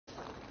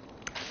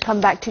Come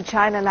back to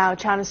China now.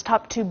 China's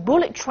top two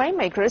bullet train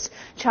makers,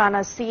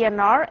 China's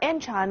CNR and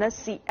China's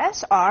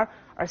CSR,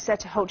 are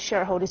set to hold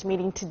shareholders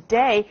meeting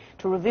today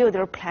to reveal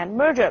their planned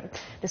merger.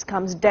 This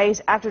comes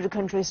days after the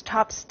country's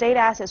top state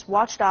assets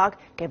watchdog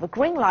gave a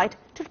green light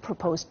to the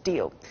proposed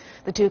deal.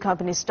 The two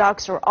companies'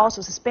 stocks are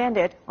also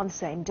suspended on the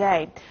same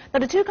day. Now,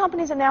 the two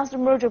companies announced the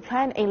merger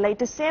plan in late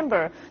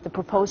December. The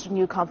proposed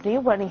new company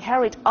will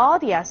inherit all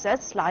the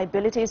assets,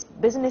 liabilities,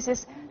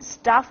 businesses,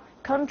 staff,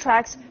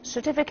 contracts,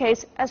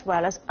 certificates, as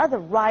well as other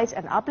rights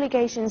and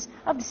obligations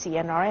of the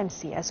CNR and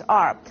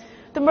CSR.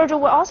 The merger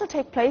will also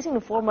take place in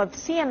the form of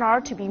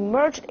CNR to be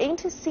merged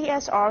into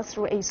CSR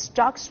through a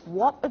stock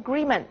swap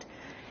agreement.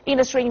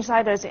 Industry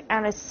insiders and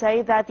analysts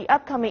say that the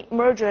upcoming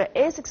merger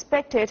is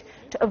expected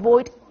to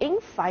avoid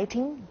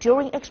infighting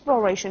during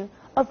exploration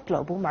of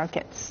global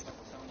markets.